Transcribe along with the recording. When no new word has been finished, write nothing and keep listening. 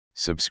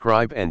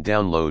Subscribe and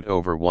download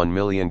over 1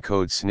 million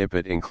code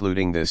snippet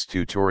including this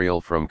tutorial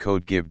from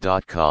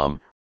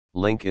codegive.com,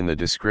 link in the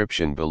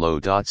description below.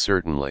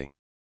 Certainly.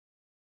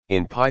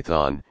 In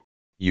Python,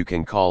 you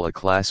can call a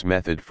class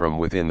method from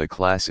within the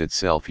class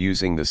itself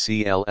using the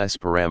CLS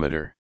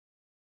parameter.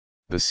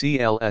 The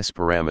CLS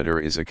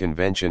parameter is a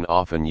convention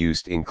often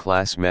used in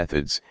class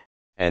methods,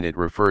 and it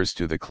refers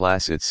to the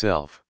class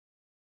itself.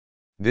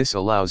 This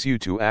allows you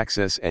to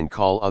access and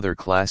call other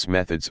class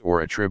methods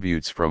or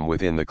attributes from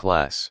within the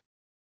class.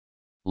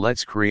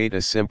 Let's create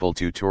a simple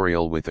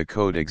tutorial with a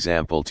code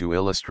example to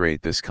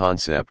illustrate this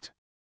concept.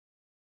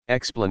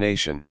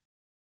 Explanation.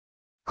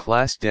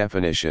 Class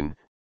definition.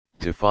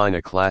 Define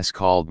a class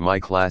called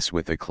MyClass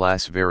with a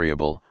class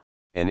variable,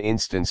 an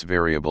instance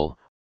variable,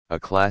 a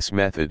class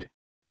method,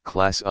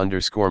 class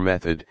underscore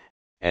method,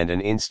 and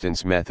an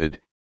instance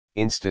method,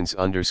 instance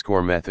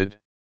underscore method.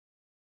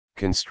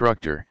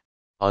 Constructor,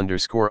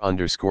 underscore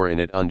underscore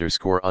init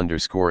underscore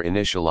underscore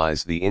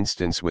initialize the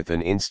instance with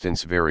an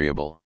instance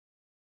variable.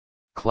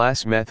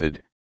 Class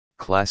method,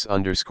 class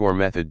underscore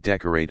method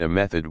decorate a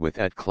method with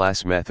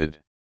 @class method.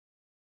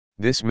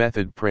 This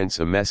method prints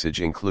a message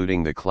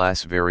including the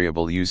class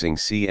variable using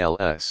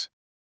CLS.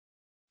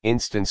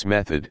 Instance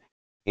method,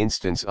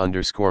 instance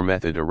underscore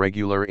method a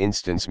regular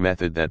instance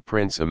method that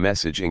prints a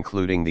message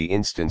including the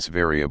instance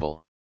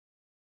variable.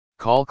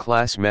 Call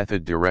class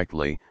method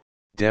directly,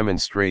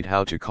 demonstrate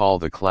how to call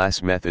the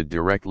class method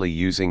directly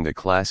using the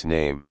class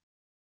name.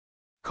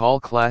 Call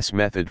class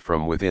method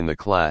from within the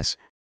class,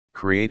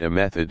 create a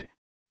method,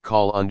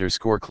 call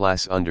underscore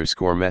class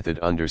underscore method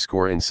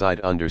underscore inside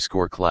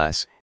underscore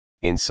class,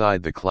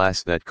 inside the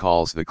class that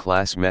calls the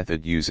class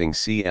method using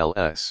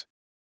CLS.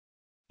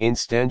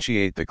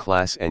 Instantiate the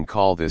class and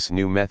call this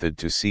new method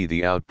to see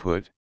the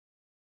output.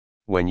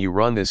 When you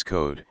run this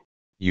code,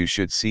 you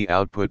should see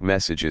output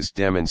messages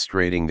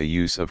demonstrating the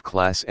use of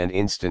class and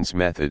instance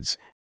methods,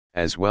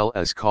 as well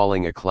as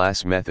calling a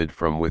class method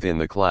from within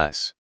the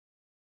class.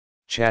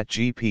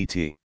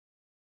 ChatGPT.